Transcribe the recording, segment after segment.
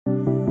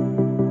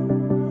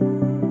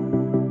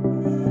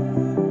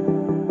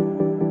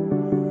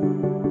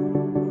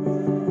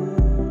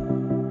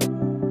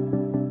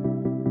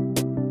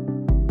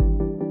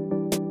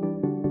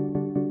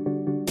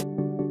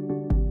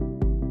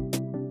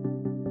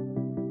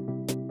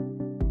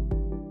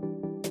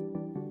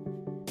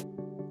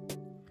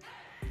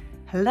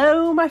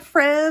Hello, my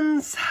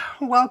friends.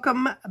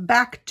 Welcome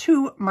back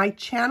to my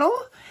channel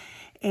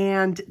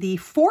and the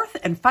fourth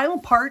and final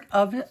part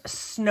of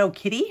Snow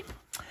Kitty.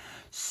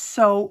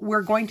 So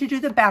we're going to do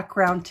the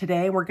background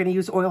today. We're going to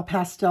use oil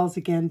pastels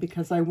again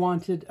because I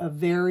wanted a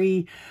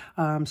very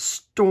kind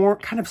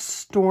of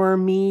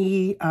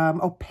stormy,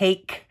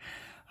 opaque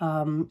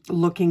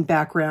looking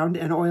background,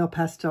 and oil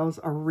pastels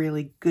are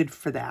really good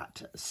for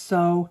that.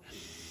 So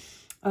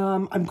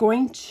I'm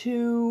going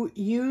to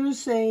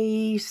use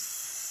a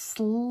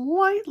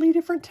slightly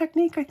different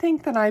technique, I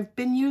think, than I've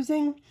been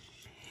using,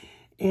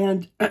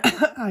 and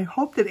I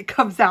hope that it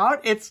comes out.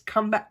 It's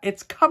come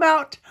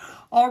out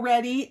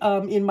already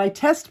in my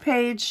test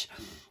page,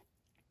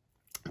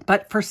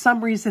 but for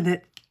some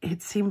reason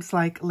it seems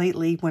like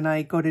lately when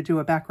I go to do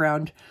a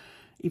background,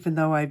 even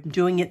though I'm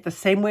doing it the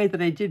same way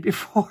that I did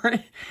before,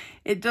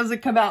 it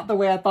doesn't come out the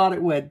way I thought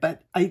it would.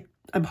 But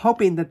I'm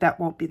hoping that that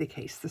won't be the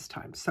case this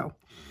time. So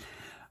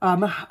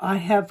I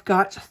have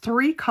got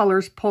 3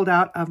 colors pulled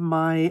out of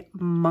my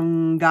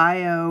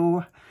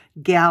Mungyo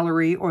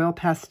Gallery Oil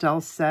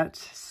Pastel set.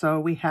 So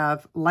we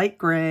have light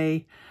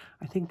gray.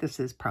 I think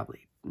this is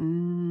probably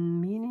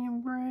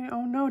medium gray.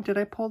 Oh no,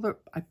 I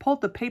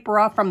pulled the paper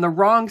off from the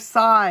wrong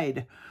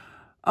side.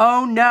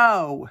 Oh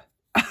no.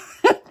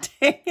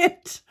 Dang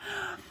it.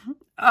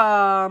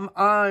 I'm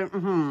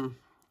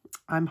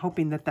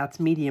hoping that that's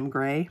medium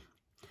gray.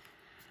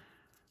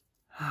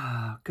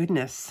 Oh,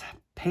 goodness.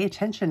 Pay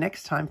attention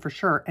next time for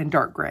sure. And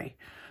dark gray.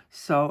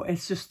 So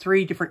it's just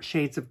 3 different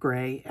shades of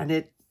gray.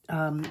 And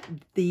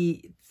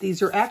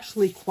these are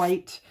actually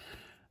quite,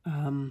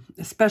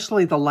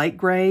 especially the light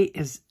gray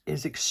is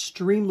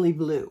extremely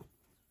blue,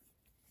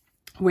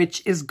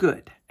 which is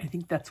good. I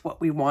think that's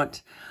what we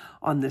want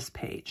on this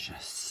page.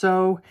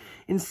 So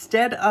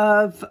instead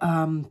of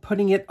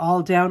putting it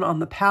all down on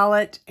the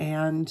palette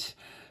and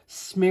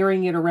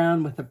smearing it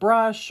around with a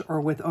brush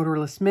or with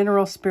odorless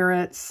mineral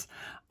spirits,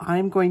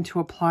 I'm going to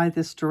apply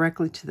this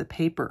directly to the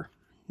paper.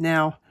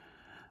 Now,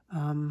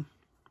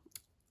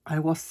 I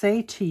will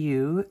say to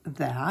you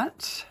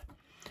that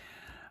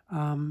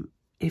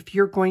if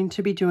you're going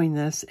to be doing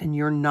this and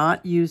you're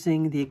not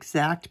using the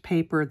exact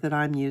paper that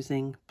I'm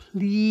using,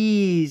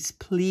 please,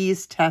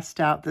 please test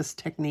out this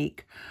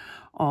technique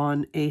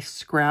on a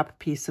scrap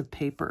piece of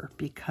paper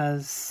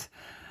because,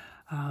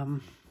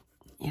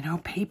 you know,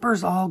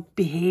 papers all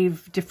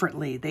behave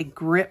differently. They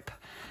grip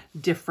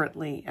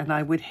differently, and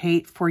I would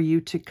hate for you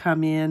to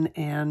come in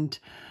and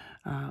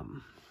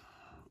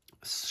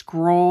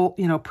scroll,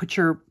 you know, put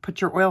your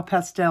oil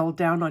pastel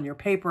down on your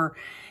paper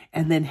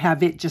and then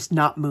have it just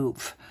not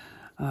move.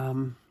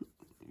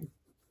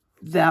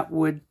 That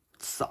would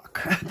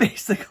suck,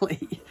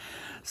 basically.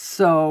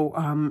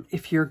 So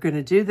if you're going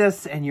to do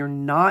this and you're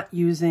not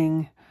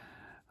using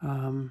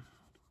the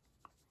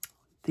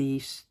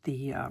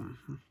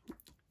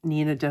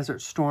Neenah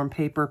Desert Storm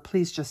paper,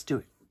 please just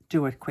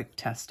do a quick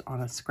test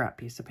on a scrap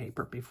piece of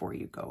paper before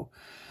you go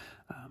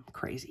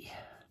crazy.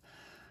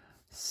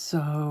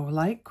 So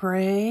light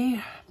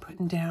gray,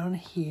 putting down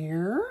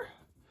here.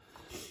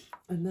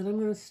 And then I'm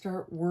going to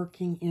start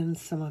working in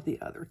some of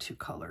the other 2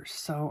 colors.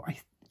 So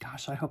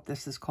gosh, I hope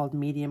this is called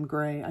medium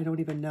gray. I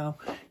don't even know.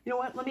 You know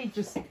what? Let me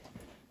just,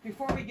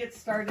 before we get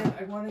started,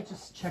 I want to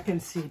just check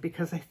and see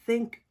because I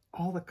think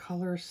all the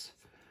colors,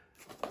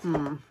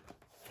 I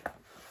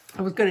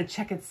was going to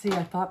check and see.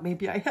 I thought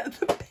maybe I had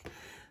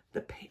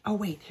oh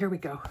wait, here we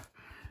go.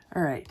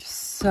 All right.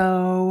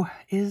 So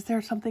is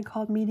there something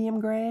called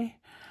medium gray?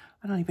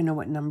 I don't even know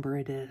what number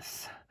it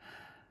is.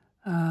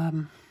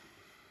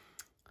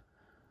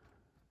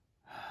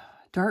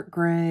 Dark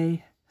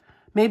gray.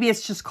 Maybe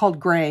it's just called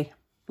gray.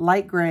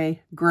 Light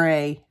gray,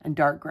 gray, and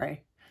dark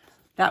gray.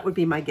 That would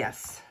be my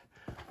guess.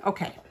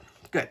 Okay,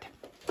 good.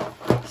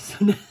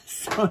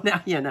 So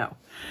now you know.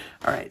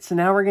 All right, so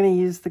now we're going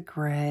to use the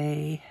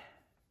gray.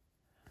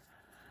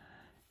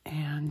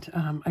 And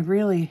I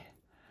really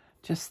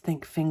just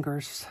think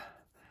fingers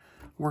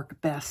work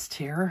best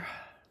here.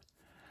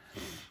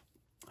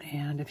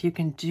 And if you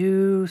can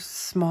do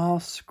small,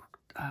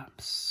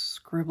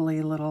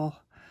 scribbly little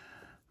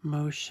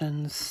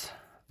motions,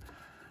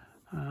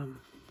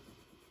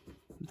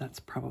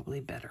 that's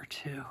probably better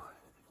too.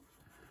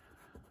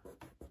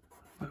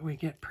 But we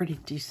get pretty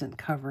decent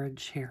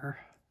coverage here.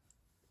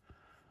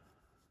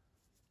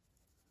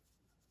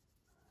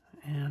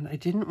 And I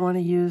didn't want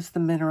to use the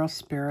mineral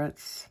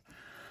spirits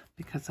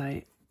because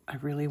I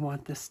really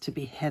want this to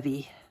be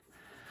heavy.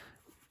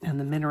 And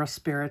the mineral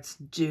spirits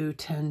do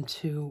tend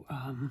to,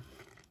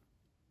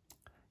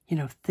 you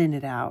know, thin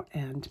it out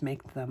and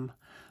make them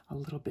a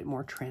little bit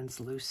more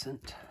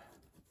translucent.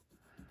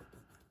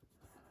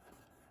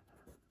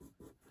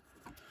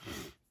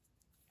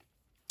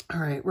 All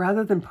right,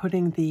 rather than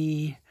putting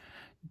the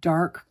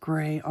dark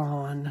gray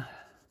on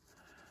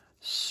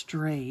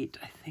straight,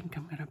 I think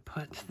I'm going to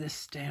put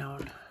this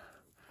down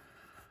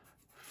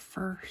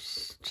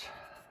first.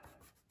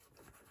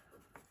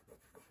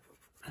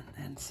 And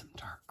then some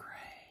dark gray.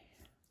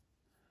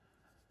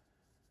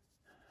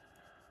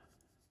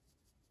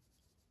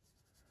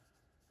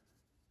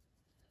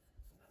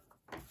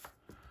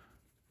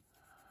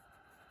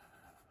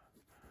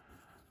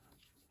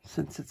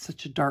 Since it's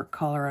such a dark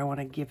color, I want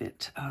to give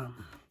it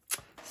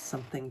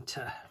something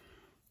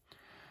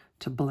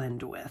to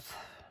blend with.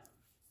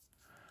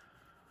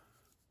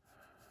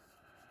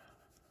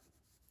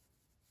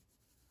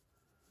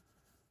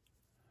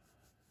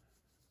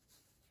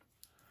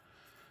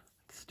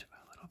 Let's do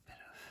a little bit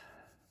of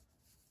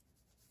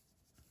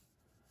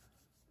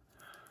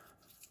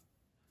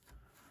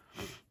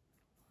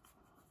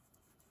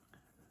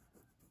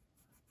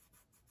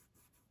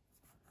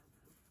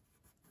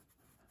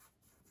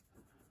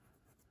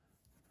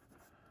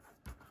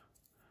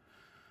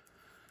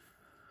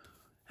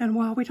And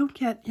while we don't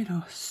get,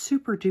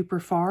 super duper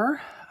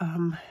far,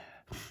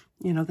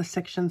 the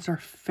sections are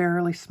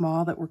fairly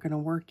small that we're going to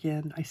work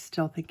in, I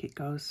still think it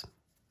goes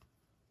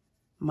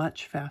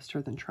much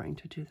faster than trying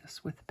to do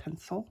this with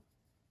pencil.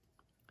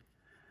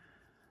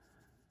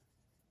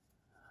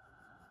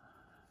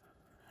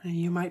 And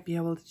you might be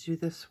able to do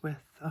this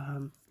with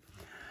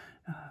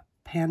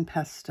pan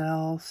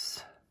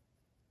pastels.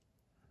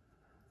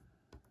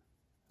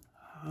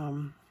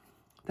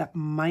 That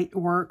might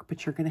work,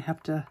 but you're going to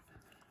have to,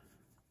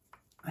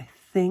 I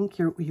think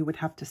you would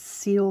have to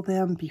seal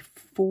them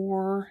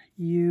before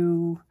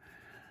you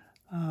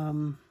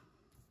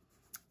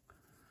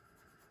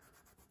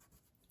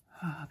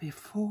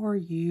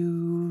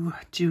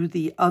do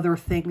the other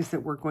things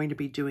that we're going to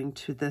be doing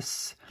to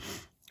this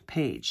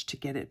page to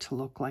get it to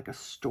look like a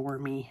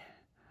stormy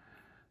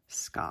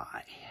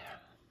sky.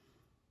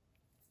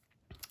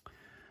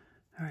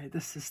 All right,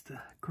 this is the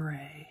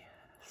gray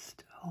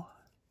still.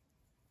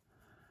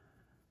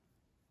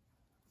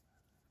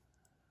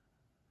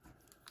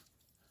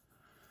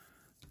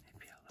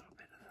 Maybe a little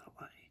bit of the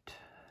light.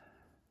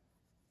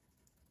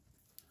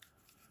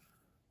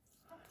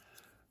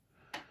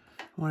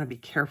 I want to be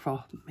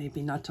careful,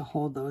 maybe not to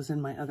hold those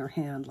in my other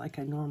hand like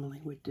I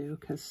normally would do,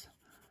 because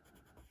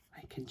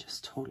I can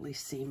just totally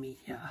see me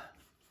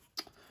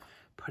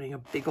putting a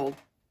big old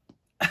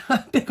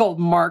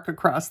mark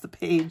across the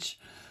page.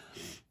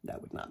 That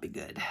would not be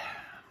good.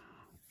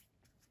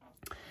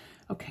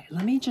 Okay,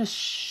 let me just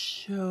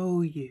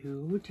show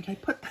you. I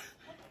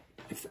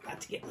forgot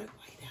to get my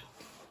white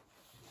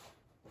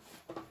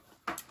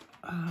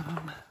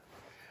out.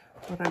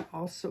 What I'm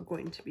also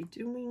going to be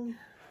doing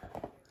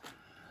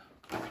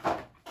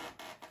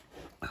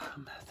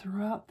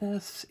throughout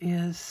this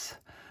is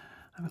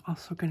I'm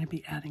also going to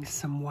be adding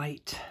some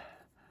white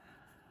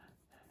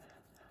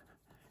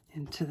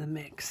into the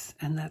mix,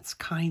 and that's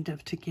kind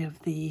of to give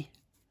the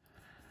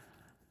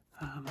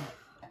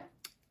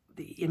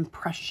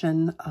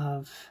impression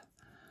of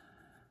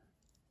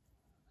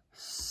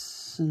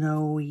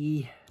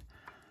snowy,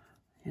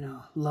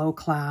 low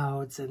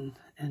clouds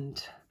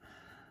and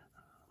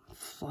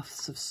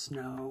fluffs of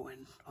snow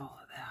and all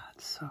of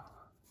that. So,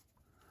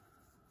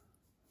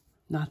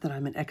 not that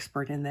I'm an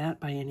expert in that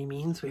by any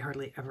means. We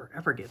hardly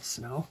ever get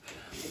snow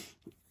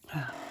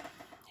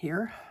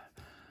here.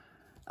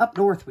 Up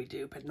north we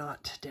do, but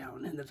not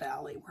down in the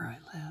valley where I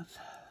live.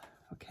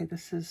 Okay,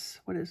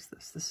 what is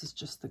this? This is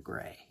just the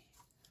gray.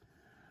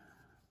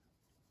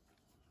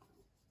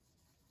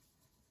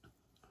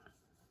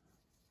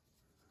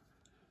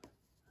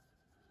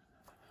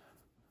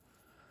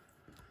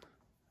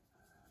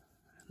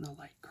 And the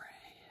light gray.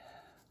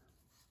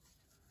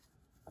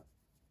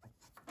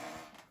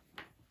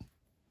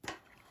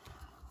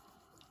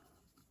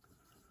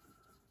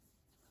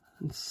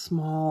 And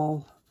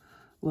small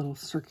little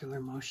circular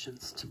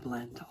motions to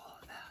blend all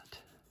of that.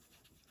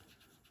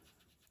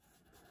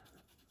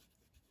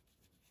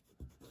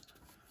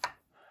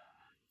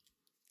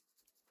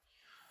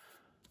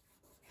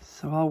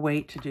 So I'll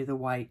wait to do the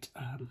white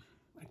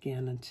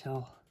again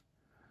until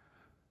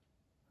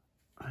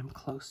I'm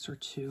closer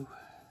to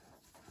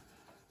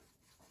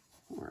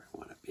where I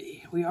want to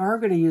be. We are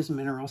going to use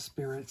mineral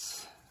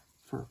spirits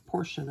for a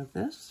portion of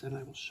this, and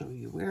I will show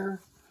you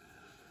where.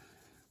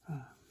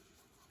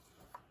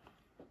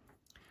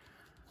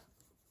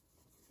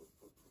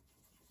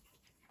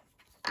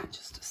 In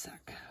just a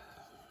sec.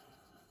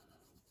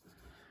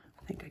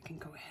 I think I can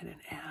go ahead and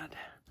add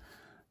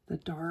the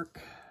dark.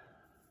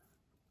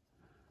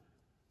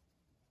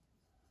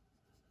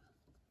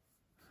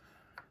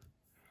 I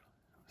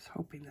was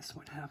hoping this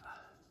would have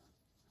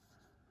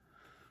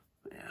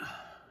yeah.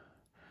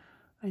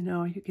 I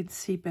know you can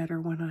see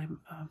better when I'm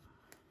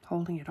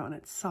holding it on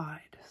its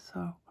side.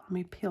 So let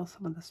me peel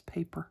some of this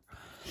paper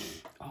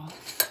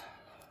off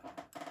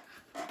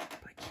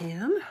if I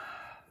can.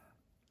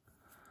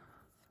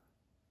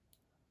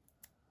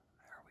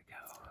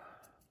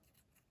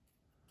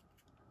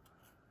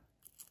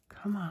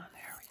 Come on,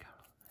 there we go.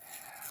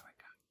 There we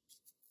go.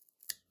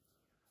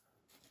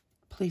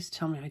 Please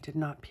tell me I did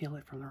not peel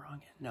it from the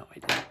wrong end. No, I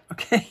didn't.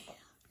 Okay.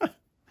 All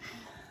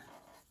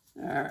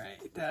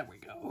right, there we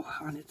go.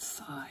 On its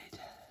side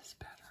is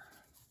better.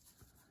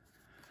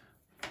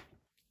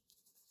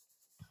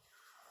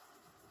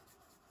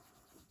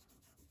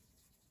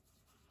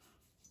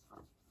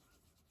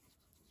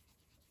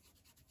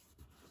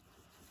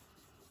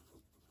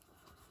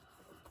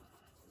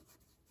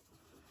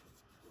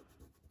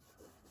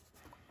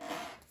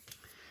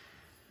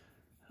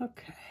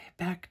 Okay,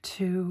 back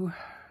to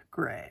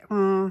gray.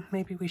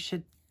 Maybe we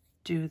should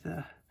do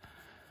the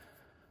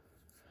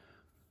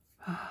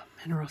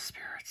mineral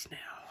spirits now.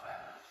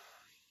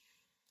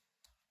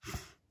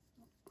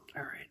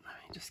 All right, let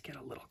me just get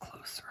a little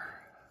closer.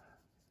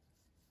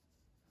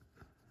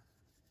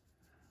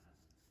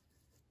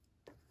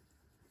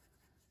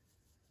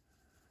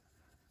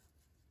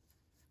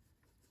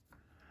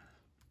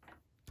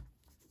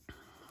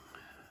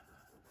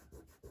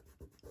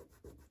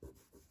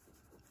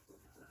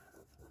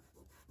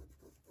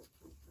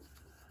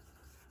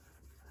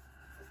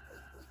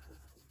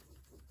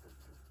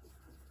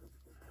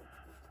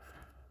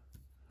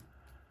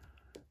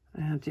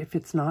 And if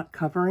it's not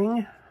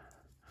covering,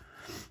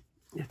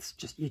 it's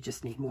just, you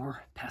just need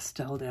more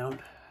pastel down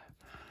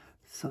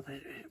so that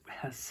it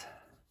has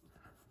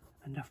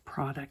enough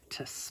product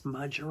to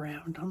smudge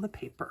around on the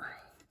paper.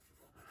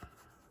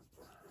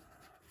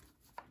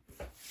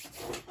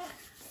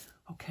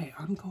 Okay,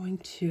 I'm going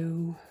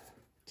to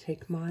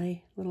take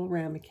my little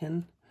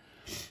ramekin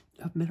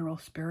of mineral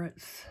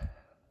spirits.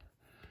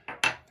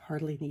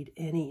 Hardly need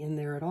any in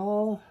there at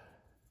all.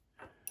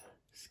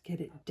 Just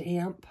get it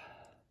damp.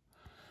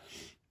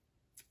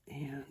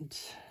 And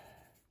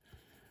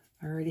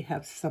I already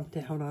have some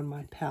down on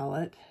my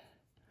palette.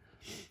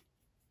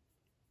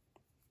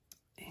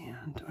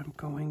 And I'm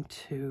going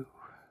to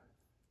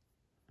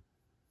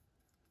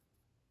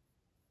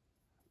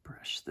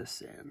brush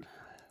this in.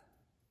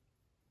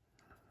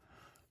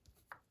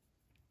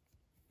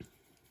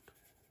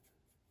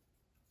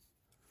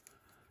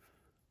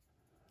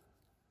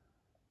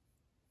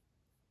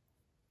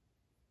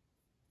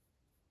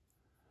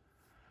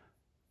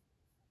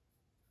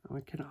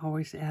 We can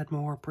always add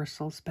more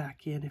bristles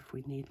back in if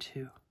we need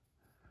to.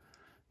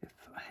 If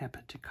I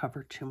happen to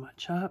cover too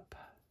much up,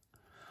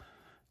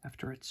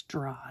 after it's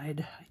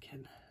dried, I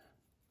can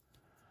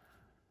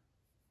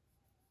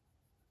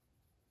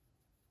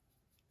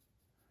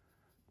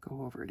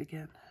go over it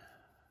again.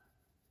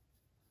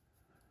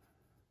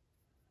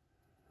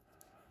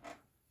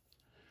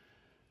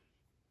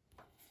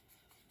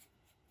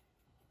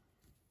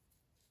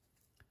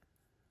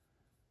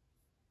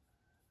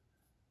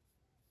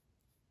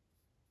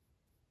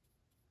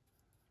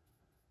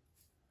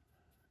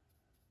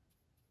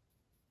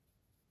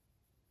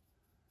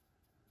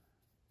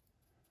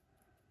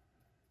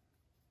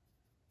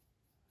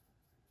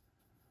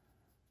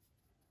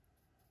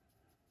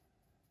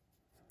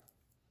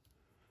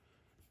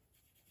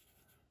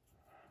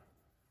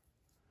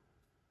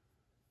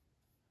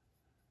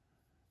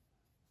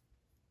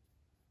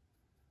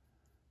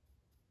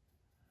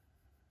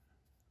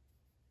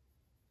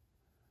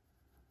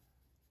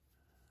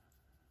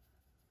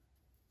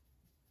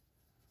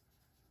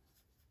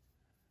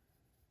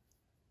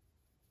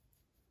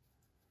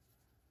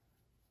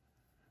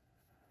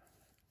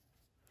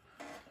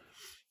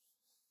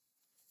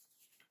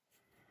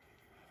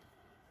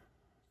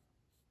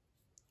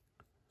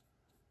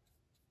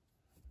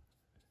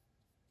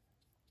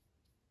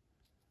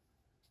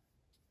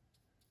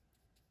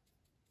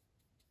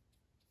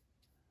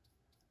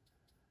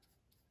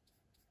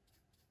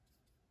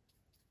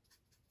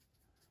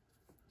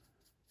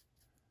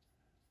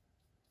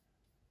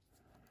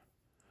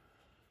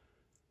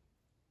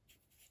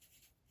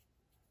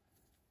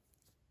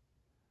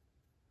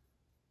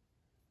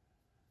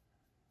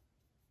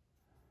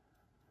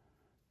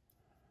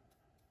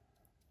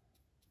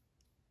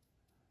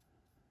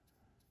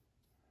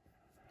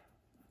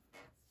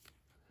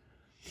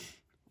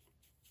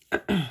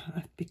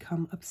 I've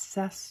become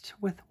obsessed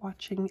with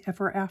watching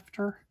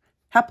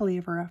Happily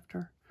Ever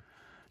After.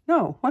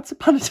 No, Once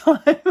Upon a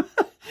Time.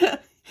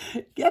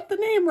 Get the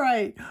name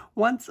right.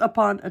 Once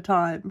Upon a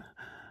Time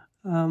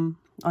on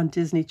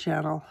Disney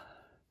Channel.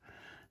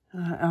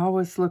 I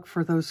always look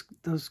for those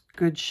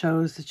good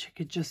shows that you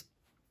could just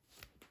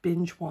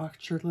binge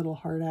watch your little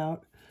heart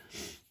out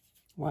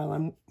while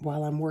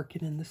I'm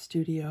working in the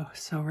studio.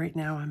 So right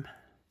now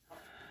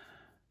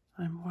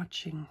I'm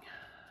watching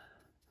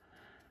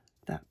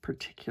that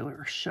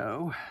particular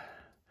show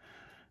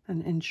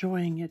and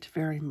enjoying it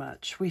very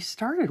much. We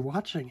started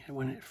watching it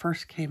when it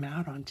first came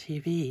out on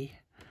TV,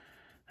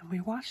 and we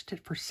watched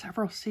it for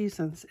several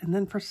seasons, and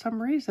then for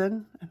some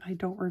reason, and I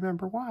don't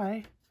remember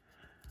why,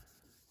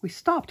 we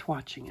stopped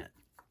watching it.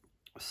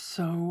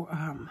 So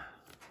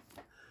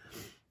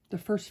the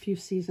first few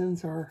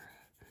seasons are,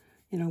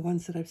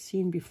 ones that I've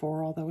seen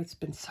before, although it's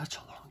been such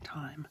a long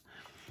time.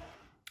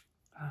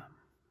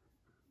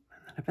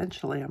 And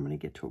eventually I'm going to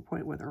get to a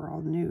point where they're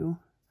all new,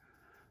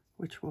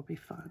 which will be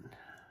fun.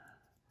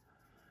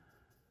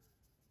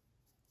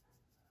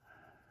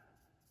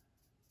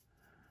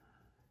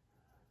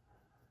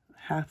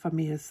 Half of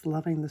me is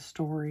loving the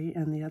story,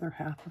 and the other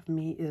half of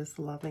me is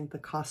loving the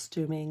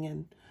costuming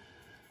and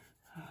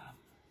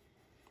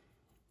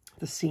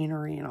the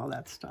scenery and all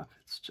that stuff.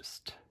 It's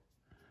just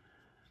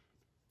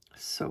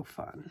so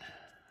fun.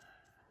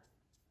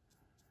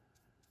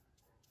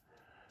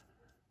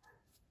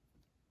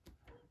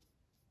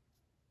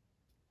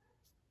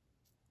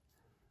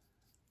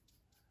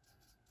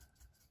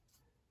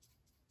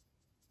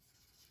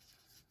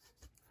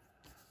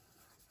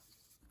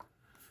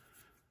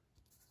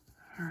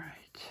 All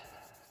right.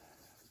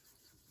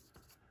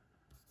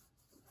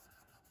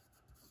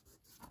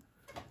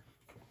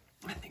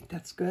 I think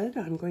that's good.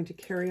 I'm going to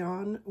carry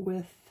on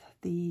with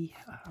the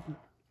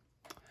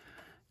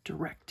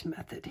direct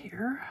method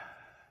here.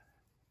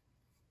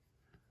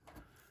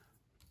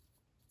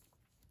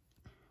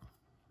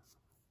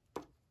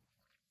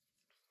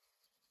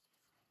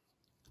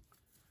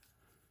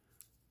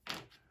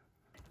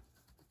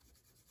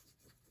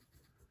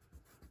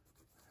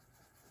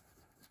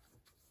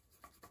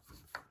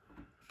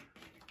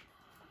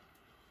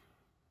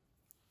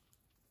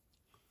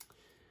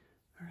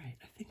 All right,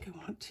 I think I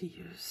want to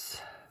use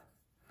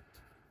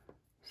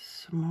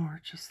some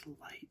more just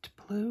light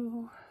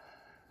blue.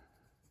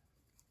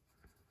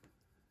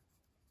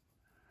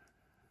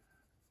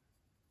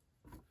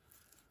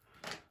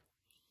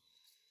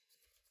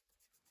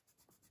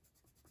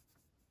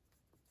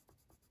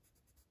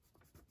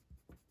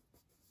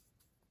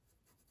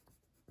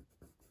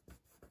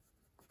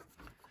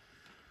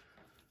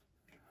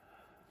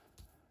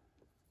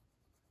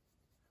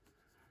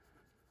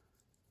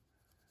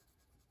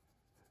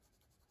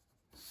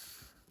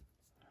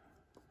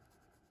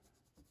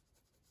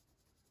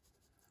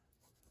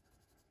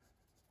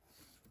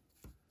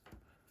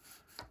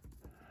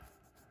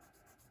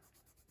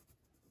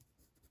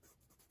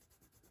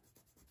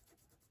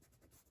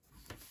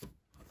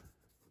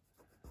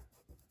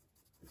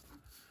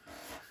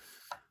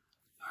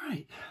 All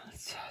right,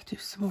 let's do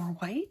some more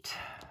white.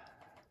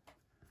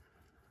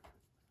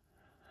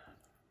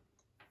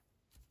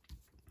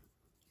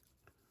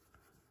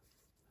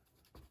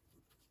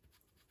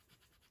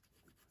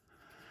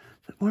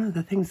 But one of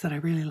the things that I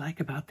really like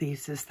about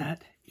these is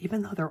that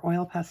even though they're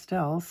oil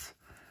pastels,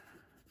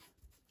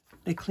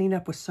 they clean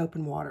up with soap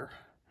and water.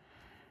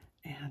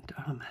 And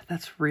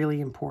that's really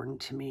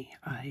important to me.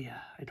 I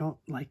don't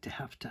like to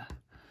have to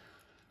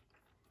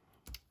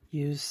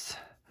use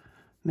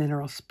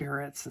mineral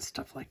spirits and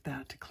stuff like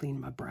that to clean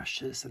my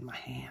brushes and my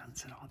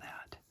hands and all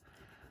that.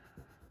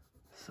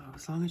 So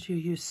as long as you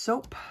use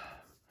soap,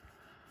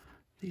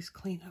 these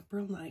clean up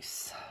real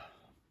nice.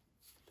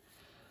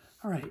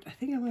 All right, I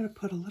think I'm going to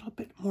put a little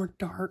bit more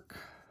dark,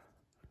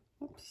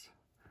 whoops,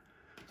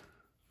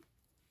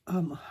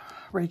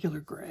 regular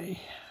gray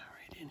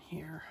right in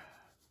here.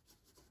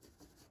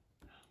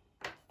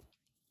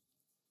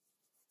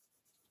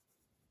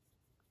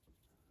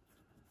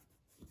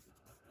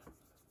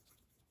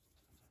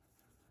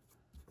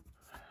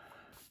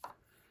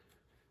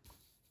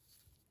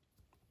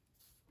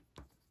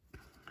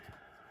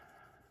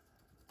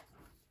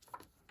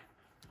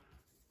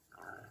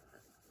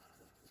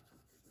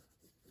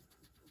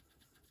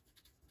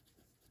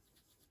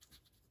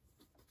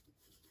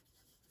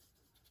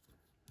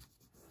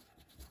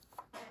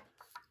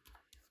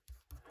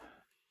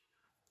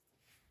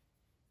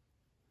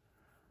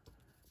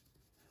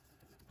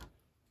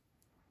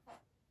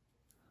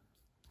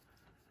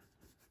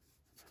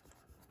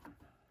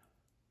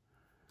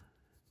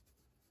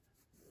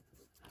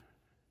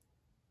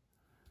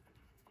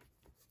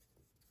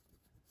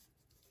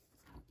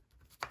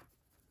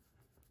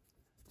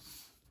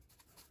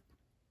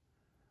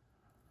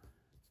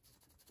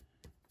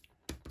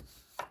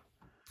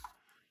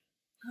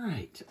 All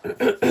right,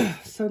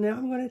 so now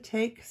I'm going to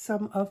take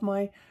some of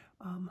my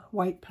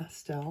white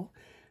pastel,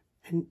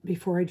 and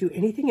before I do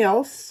anything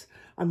else,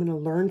 I'm going to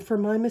learn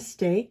from my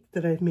mistake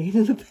that I've made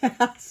in the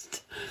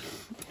past,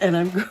 and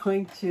I'm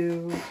going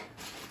to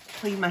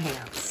clean my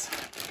hands.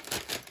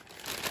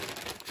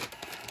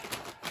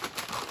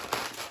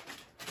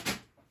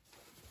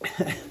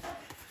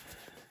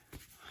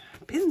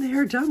 Been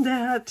there, done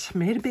that,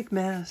 made a big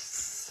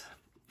mess,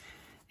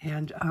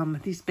 and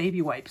these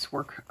baby wipes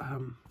work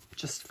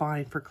just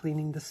fine for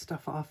cleaning this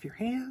stuff off your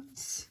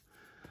hands.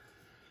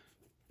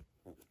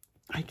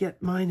 I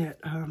get mine at,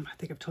 I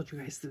think I've told you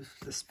guys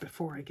this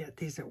before, I get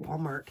these at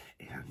Walmart,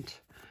 and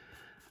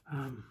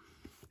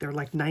they're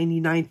like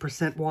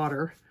 99%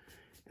 water,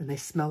 and they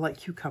smell like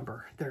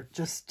cucumber. They're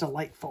just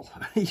delightful.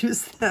 I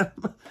use them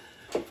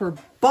for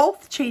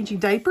both changing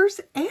diapers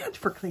and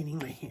for cleaning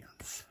my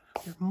hands.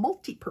 They're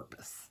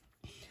multi-purpose.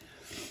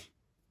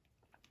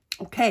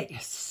 Okay,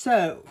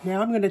 so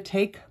now I'm going to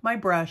take my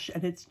brush,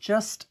 and it's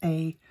just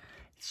a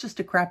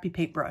crappy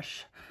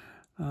paintbrush.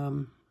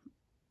 All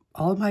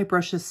of my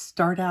brushes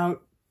start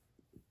out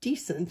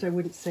decent. I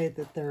wouldn't say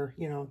that they're,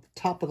 you know, the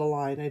top of the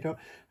line.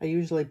 I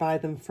usually buy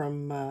them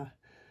from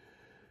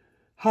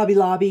Hobby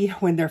Lobby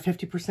when they're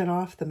 50%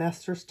 off, the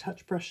Master's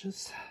Touch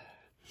brushes.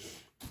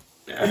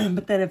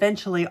 But then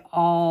eventually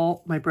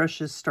all my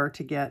brushes start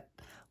to get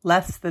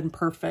less than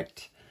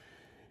perfect.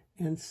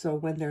 And so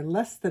when they're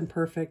less than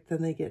perfect,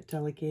 then they get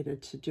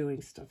delegated to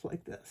doing stuff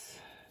like this.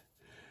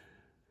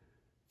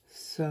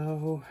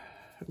 So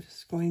I'm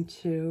just going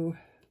to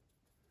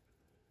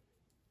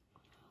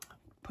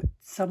put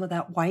some of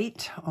that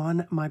white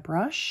on my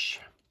brush.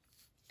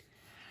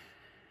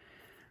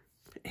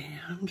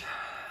 And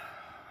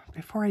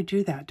before I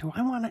do that, do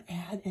I want to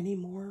add any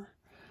more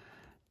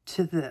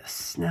to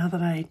this? Now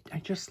that I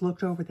just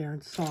looked over there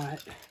and saw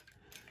it,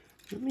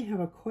 let me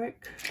have a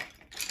quick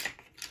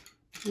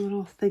a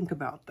little think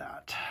about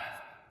that.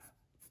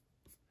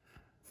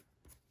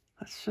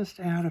 Let's just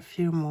add a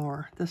few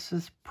more. This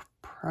is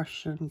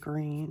Prussian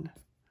green.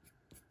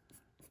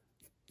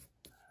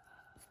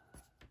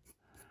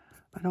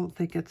 I don't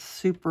think it's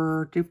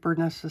super duper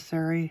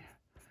necessary.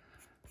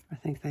 I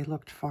think they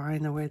looked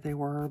fine the way they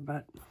were,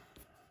 but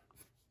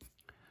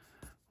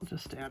we'll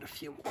just add a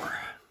few more.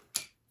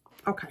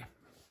 Okay.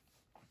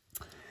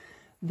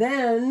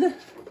 Then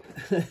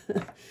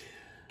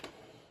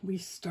we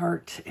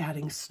start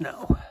adding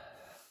snow.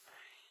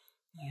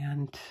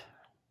 And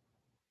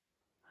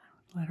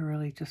I'm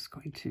literally just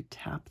going to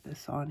tap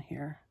this on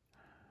here.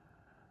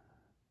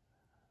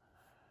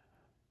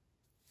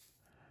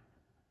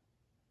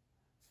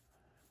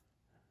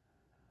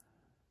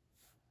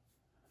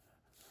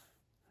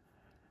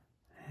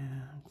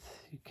 And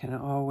you can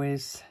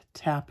always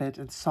tap it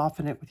and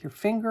soften it with your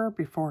finger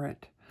before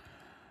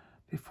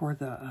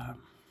the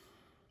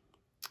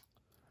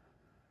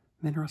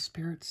mineral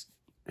spirits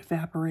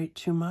evaporate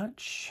too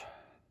much.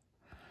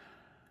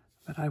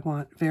 But I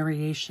want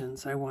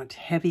variations. I want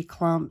heavy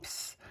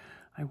clumps.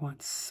 I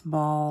want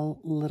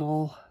small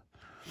little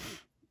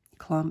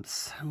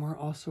clumps. And we're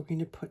also going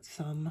to put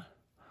some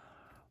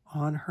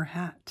on her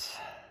hat.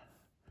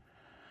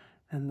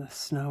 And the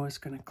snow is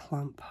going to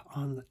clump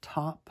on the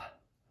top.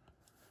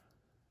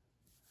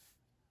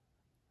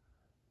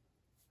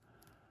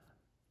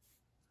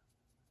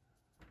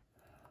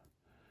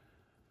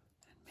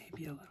 And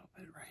maybe a little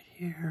bit right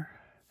here.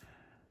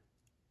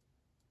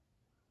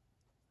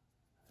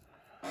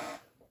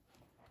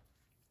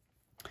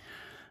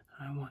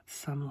 I want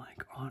some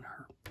like on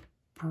her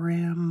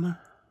brim.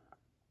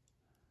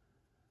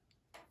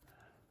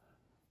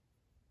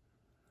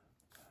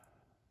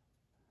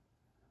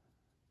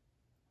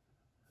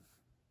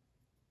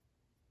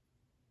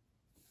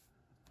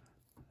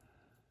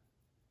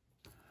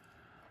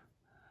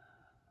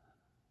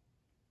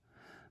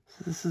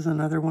 So this is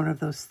another one of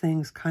those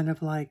things, kind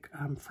of like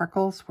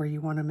freckles, where you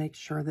want to make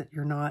sure that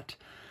you're not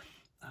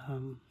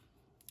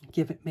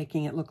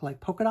making it look like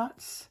polka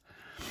dots.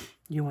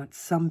 You want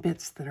some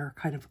bits that are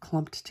kind of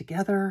clumped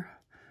together,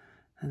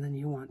 and then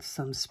you want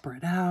some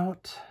spread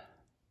out.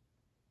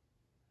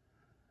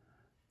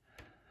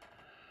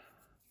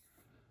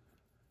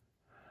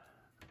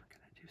 I'm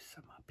going to do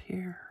some up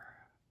here.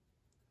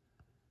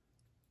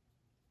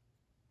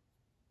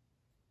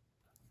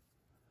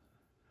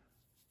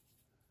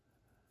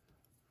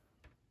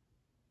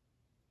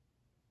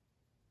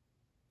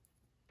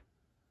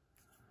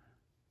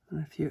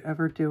 And if you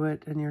ever do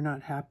it and you're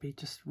not happy,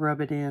 just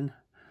rub it in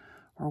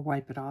or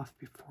wipe it off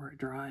before it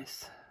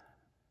dries.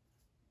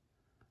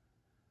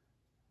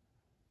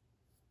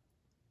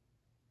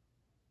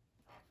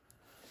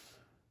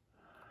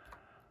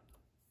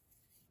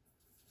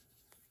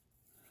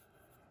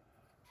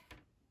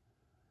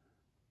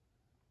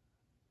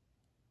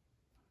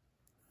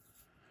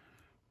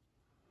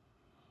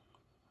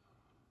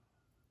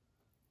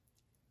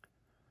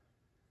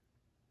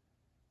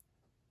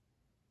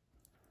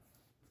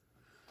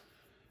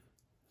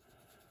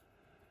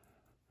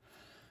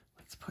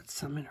 Let's put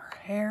some in her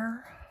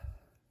hair.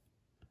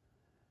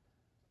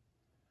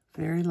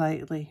 Very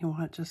lightly. You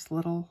want just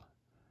little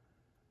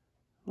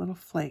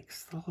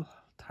flakes, little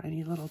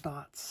tiny little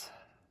dots.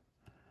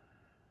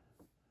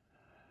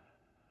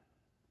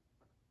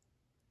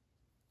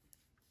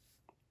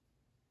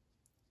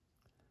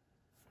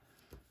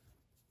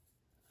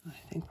 I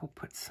think we'll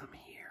put some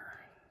here.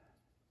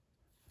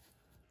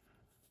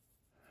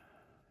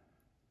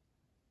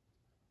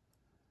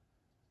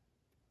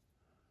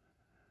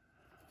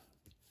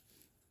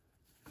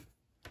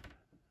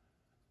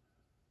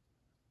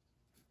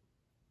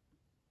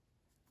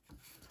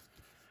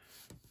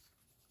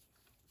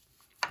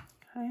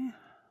 Okay,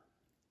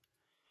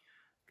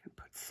 can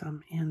put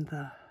some in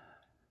the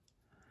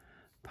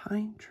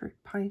pine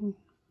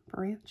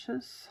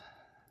branches.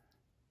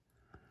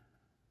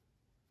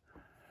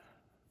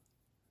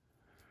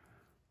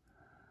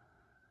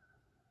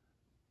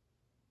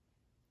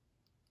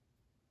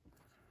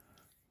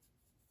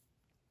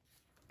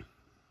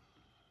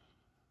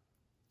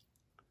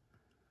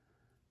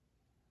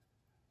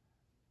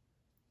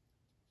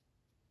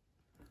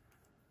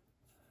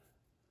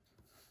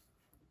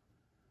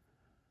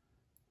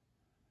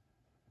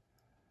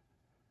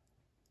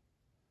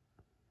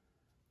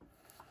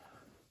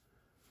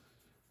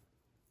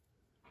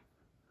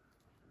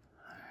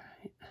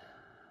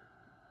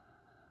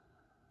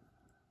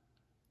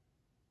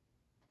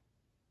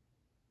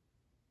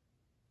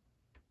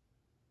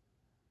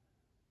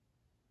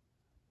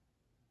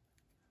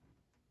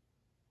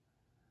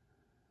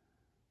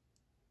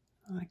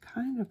 I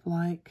kind of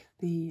like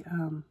the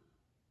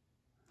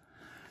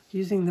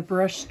using the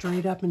brush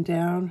straight up and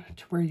down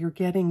to where you're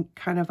getting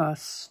kind of I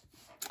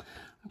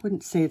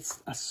wouldn't say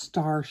it's a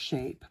star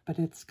shape, but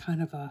it's kind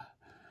of a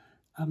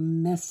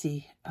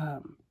messy,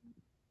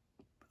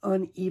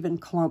 uneven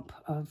clump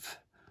of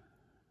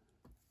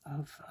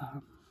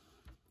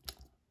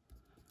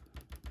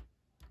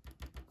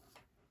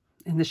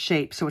in the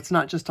shape. So it's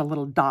not just a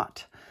little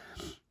dot.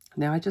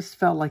 Now I just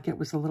felt like it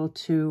was a little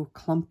too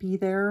clumpy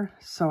there,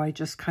 so I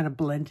just kind of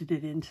blended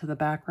it into the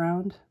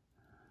background.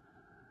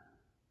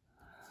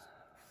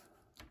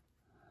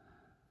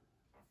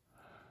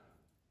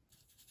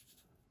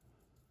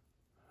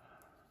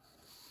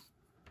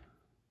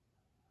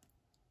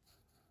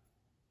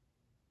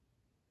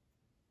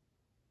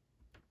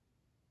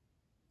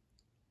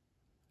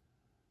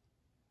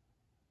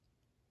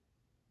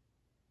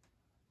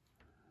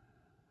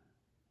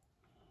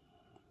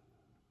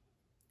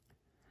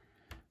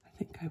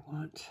 I think I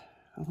want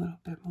a little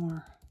bit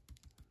more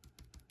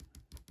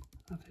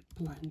of it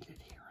blended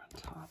here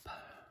on top.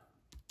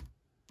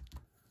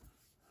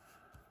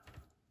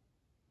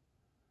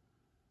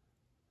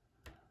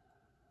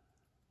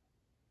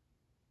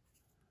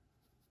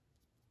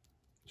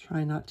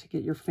 Try not to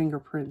get your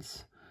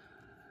fingerprints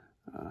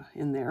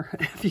in there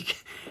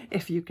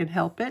if you can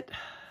help it.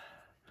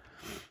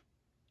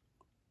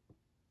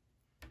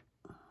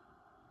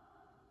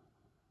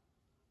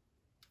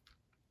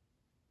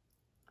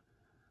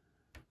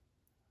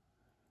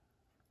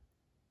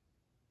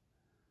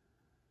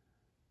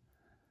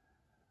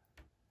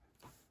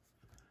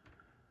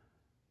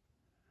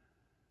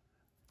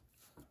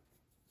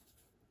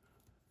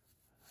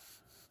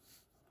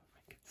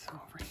 Get some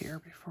over here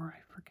before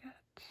I forget.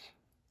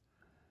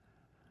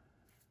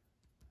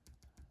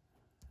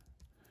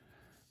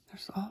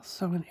 There's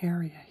also an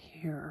area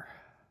here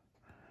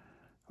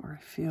where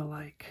I feel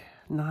like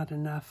not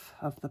enough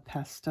of the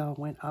pastel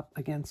went up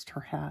against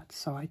her hat,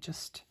 so I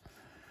just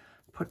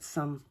put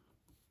some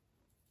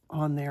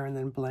on there and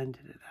then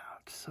blended it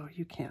out. So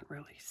you can't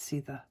really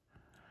see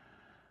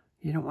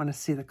you don't want to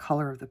see the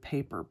color of the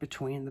paper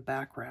between the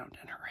background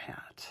and her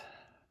hat.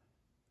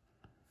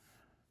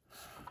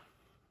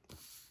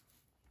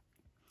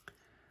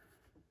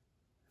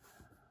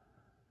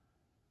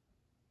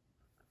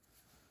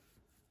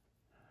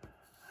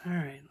 All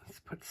right,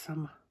 let's put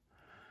some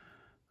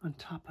on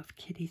top of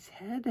Kitty's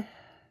head.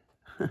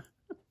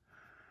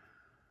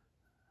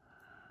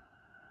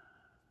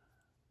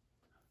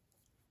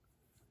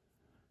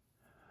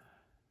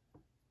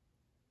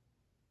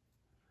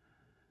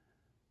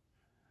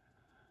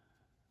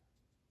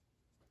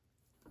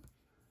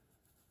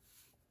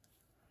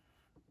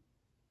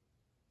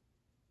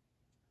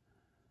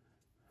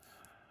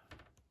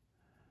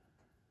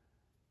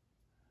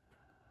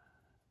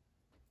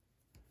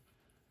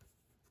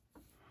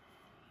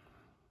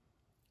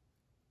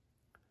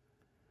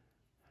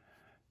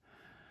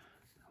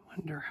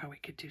 Wonder how we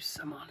could do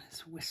some on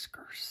his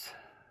whiskers.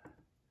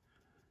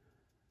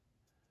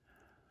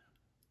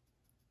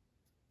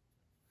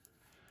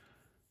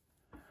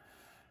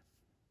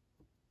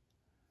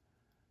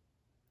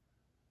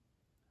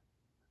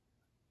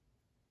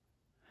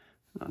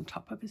 And on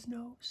top of his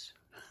nose.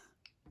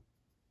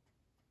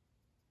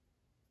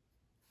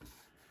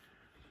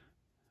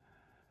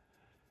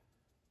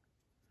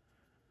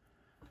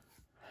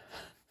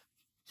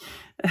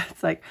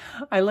 It's like,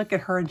 I look at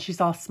her and she's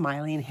all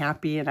smiley and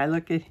happy, and I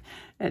look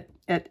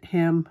at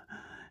him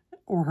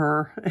or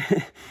her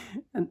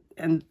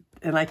and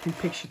I can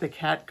picture the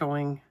cat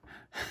going,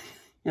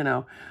 you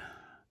know,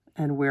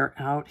 and we're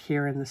out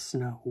here in the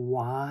snow.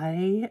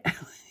 Why?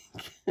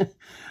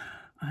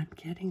 I'm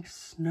getting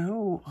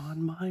snow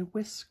on my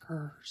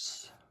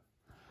whiskers.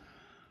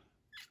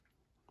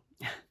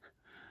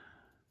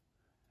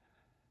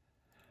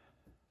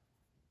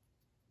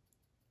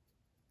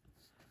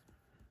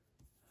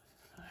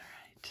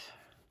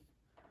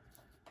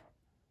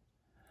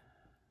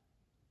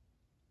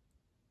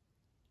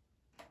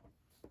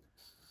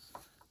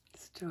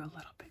 Do a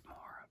little bit more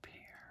up here.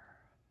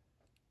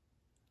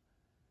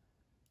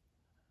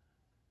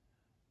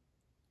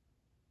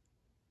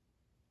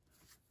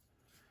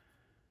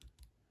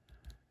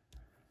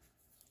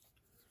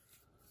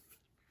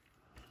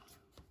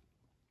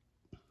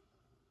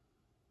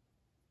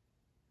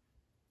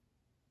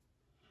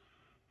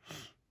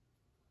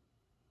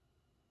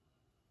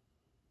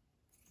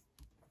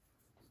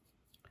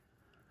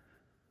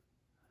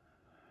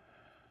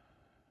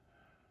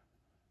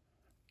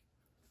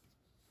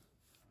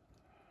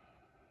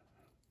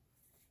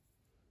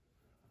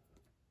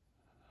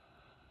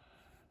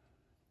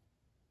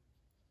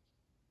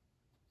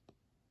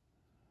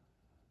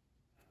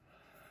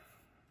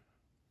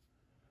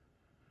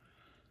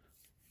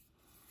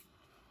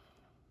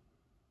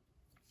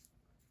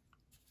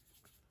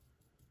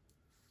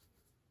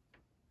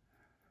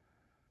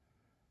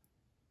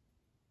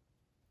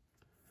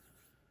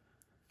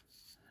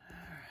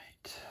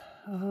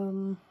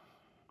 I'm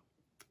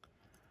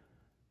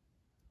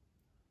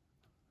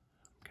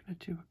going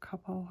to do a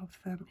couple of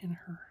them in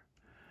her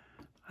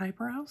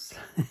eyebrows.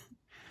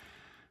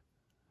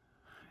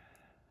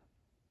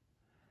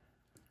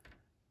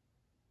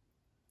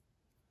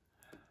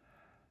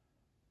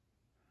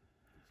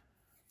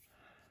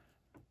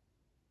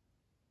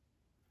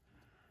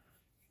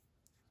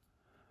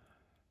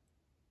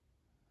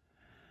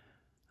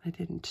 I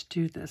didn't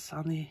do this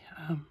on the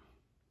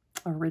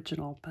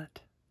original, but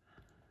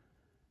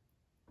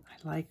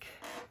I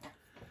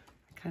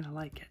kind of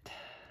like it.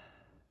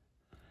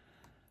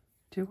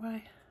 Do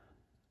I?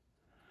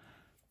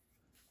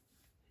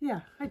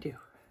 Yeah, I do.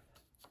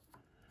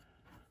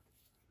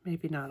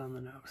 Maybe not on the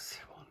nose.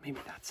 Well, maybe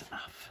that's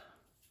enough.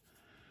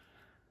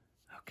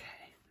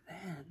 Okay,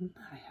 then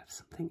I have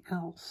something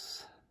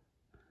else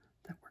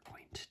that we're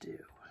going to do.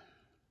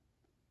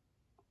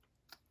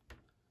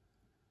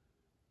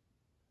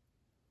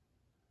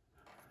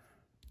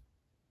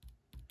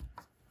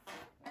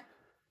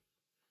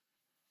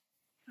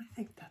 I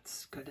think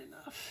that's good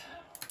enough.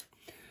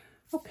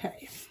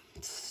 Okay,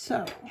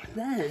 so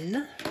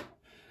then,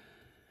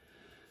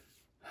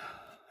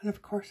 and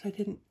of course I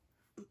didn't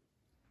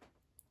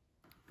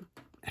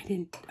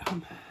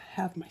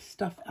have my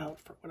stuff out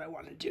for what I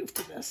want to do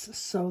for this.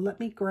 So let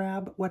me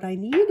grab what I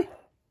need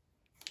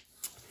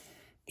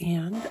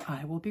and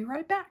I will be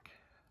right back.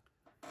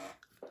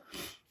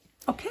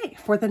 Okay,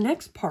 for the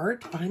next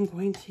part, I'm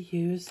going to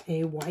use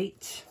a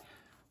white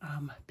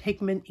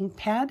pigment ink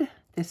pad.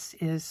 This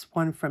is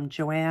one from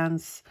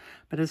Joann's,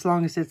 but as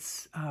long as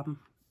it's,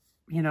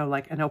 you know,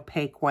 like an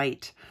opaque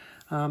white,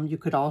 you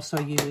could also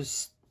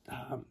use,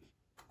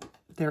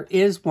 there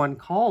is one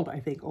called, I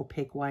think,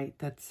 opaque white.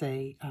 That's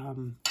a,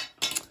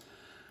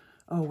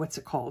 oh, what's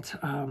it called?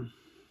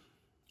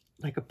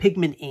 Like a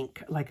pigment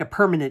ink, like a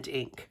permanent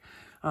ink,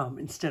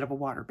 instead of a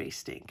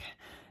water-based ink.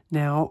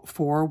 Now,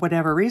 for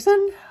whatever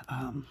reason,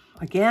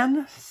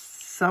 again,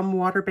 some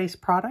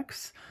water-based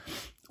products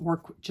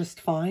work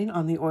just fine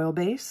on the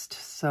oil-based.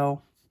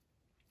 So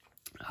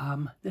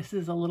this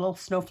is a little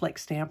snowflake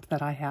stamp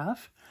that I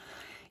have.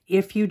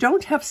 If you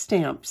don't have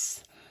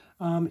stamps,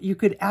 you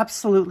could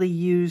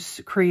absolutely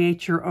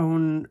create your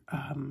own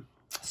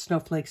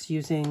snowflakes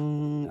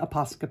using a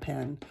Posca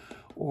pen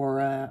or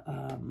a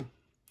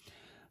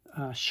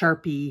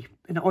Sharpie,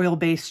 an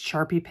oil-based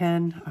Sharpie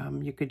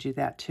pen. You could do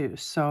that too.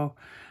 So,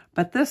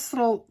 but this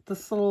little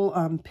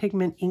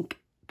pigment ink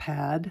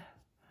pad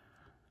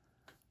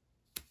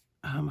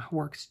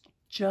works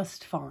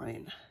just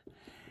fine.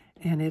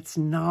 And it's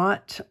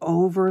not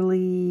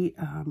overly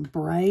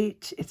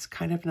bright. It's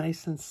kind of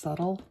nice and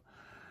subtle.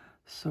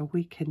 So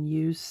we can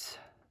use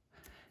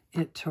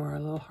it to our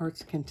little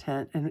heart's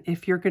content. And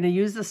if you're going to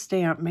use a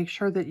stamp, make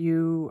sure that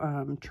you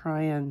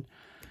try and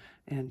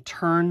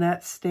turn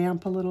that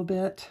stamp a little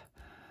bit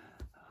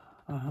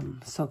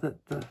so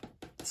that the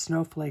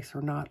snowflakes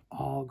are not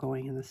all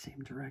going in the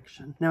same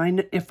direction. Now, in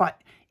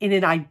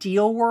an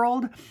ideal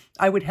world,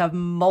 I would have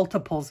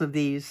multiples of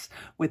these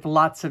with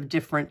lots of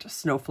different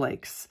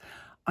snowflakes.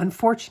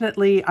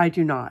 Unfortunately, I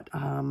do not.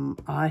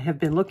 I have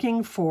been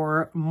looking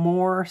for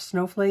more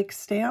snowflake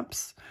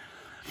stamps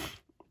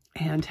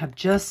and have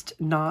just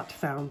not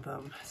found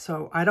them.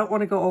 So I don't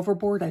want to go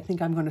overboard. I think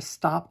I'm going to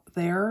stop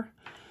there.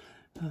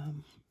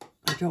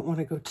 I don't want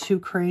to go too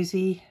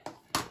crazy.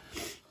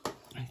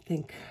 I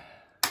think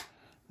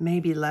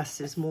maybe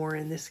less is more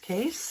in this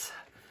case.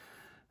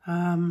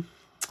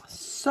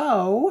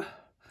 So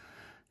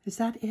is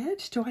that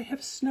it? Do I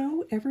have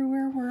snow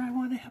everywhere where I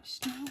want to have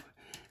snow?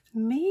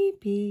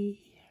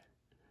 Maybe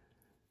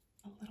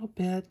a little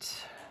bit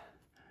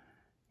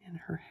in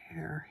her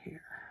hair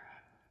here.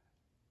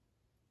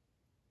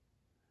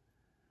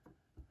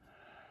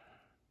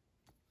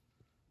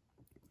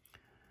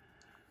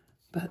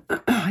 But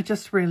I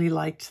just really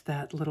liked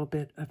that little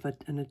bit of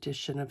an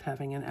addition of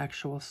having an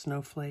actual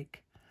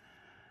snowflake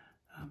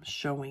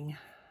showing.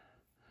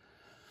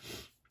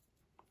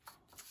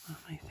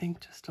 I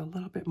think just a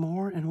little bit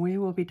more and we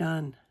will be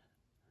done.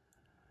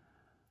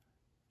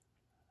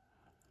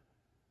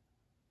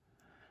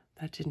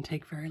 That didn't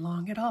take very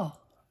long at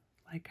all,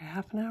 like a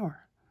half an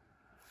hour.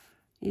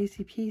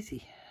 Easy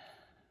peasy.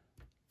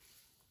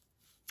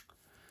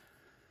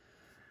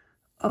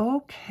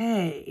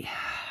 Okay,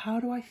 how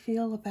do I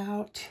feel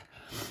about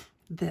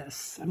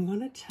this? I'm going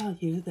to tell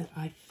you that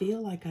I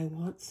feel like I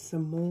want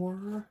some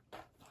more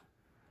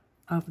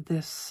of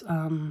this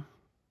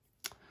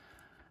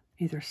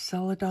either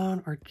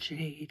Celadon or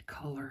Jade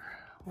color.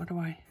 What do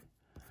I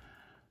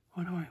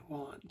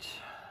want?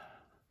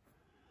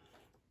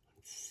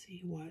 Let's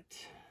see what.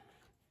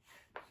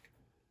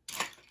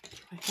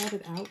 I have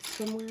it out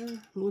somewhere.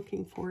 I'm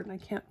looking for it and I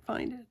can't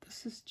find it.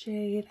 This is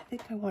Jade. I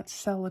think I want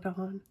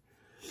Celadon,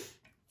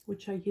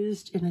 which I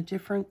used in a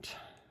different,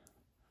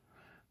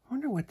 I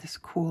wonder what this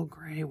cool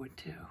gray would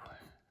do.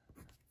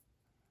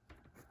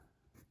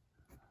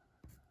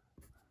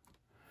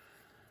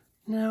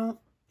 Now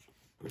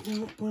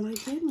when I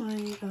did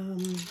my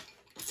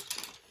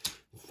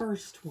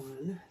first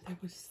one, I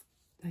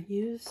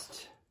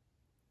used,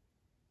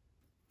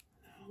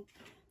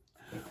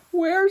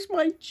 where's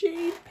my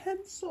Jade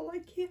pencil? I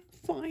can't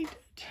find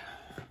it.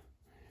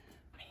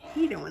 I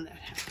hate it when that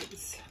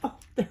happens. Oh,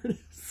 there it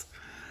is.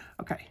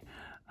 Okay.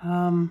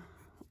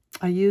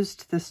 I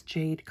used this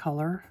Jade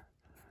color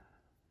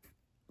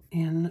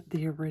in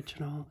the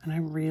original, and I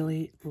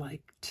really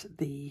liked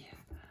the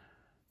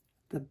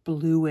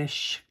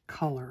bluish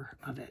color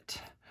of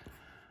it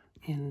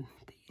in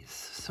these.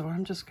 So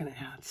I'm just going to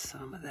add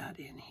some of that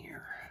in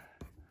here.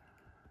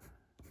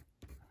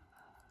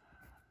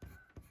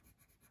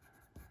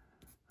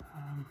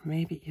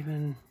 Maybe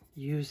even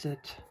use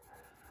it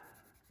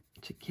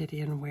to get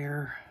in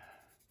where,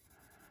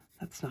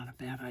 that's not a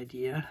bad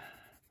idea,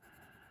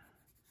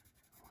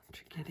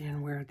 to get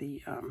in where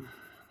the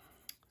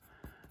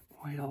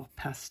oil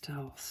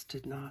pastels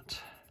did not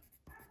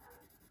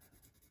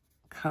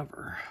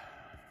cover.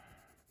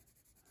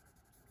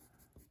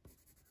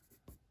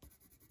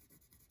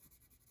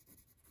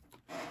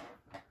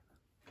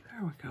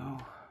 There we go.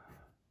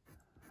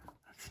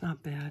 That's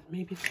not bad.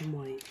 Maybe some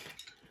white.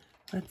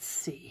 Let's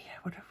see.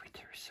 What if we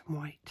threw some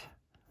white?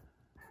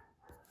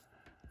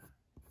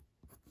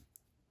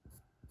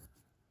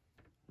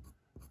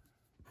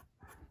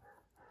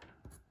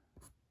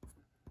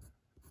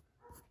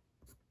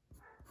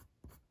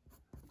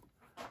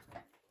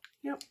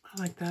 Yep,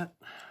 I like that.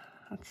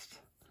 That's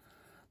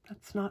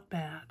not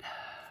bad.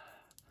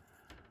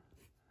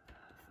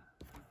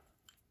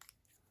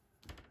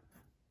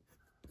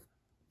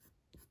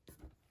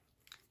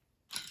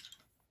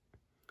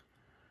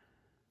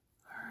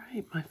 All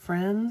right, my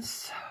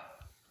friends.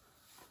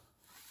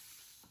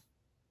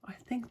 I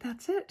think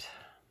that's it.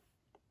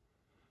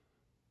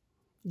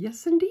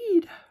 Yes,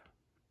 indeed.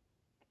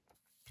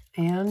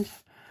 And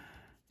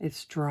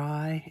it's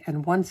dry,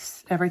 and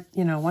once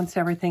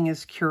everything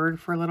is cured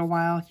for a little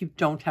while, you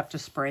don't have to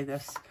spray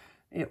this.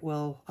 It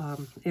will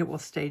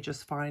stay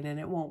just fine, and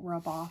it won't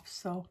rub off.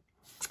 So,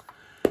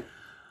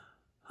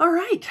 all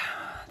right,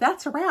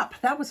 that's a wrap.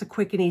 That was a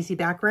quick and easy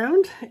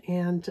background,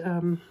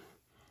 and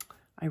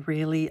I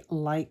really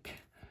like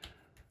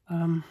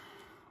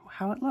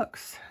how it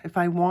looks. If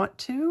I want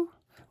to,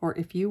 or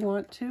if you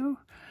want to,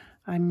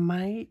 I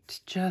might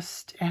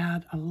just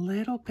add a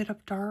little bit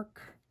of dark.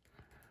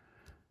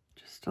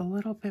 Just a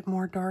little bit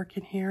more dark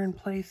in here in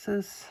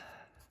places,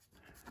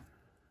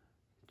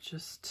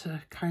 just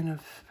to kind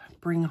of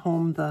bring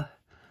home the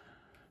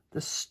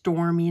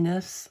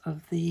storminess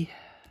of the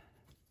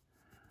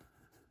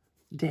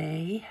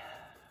day.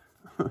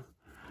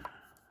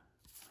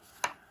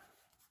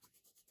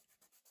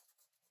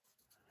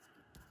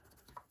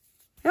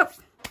 Yep,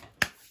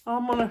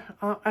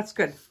 that's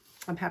good.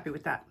 I'm happy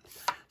with that.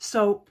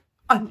 So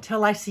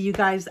until I see you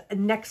guys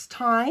next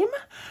time,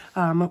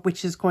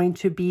 which is going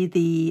to be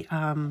the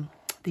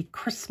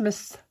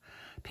Christmas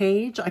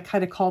page. I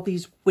kind of call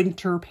these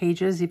winter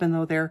pages, even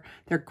though they're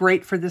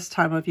great for this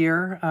time of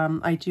year.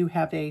 I do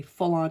have a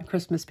full-on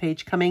Christmas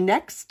page coming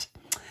next.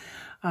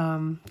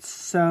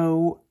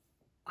 So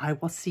I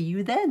will see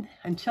you then.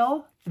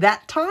 Until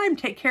that time,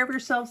 take care of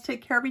yourselves,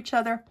 take care of each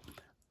other.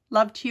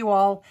 Love to you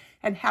all,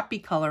 and happy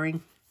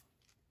coloring.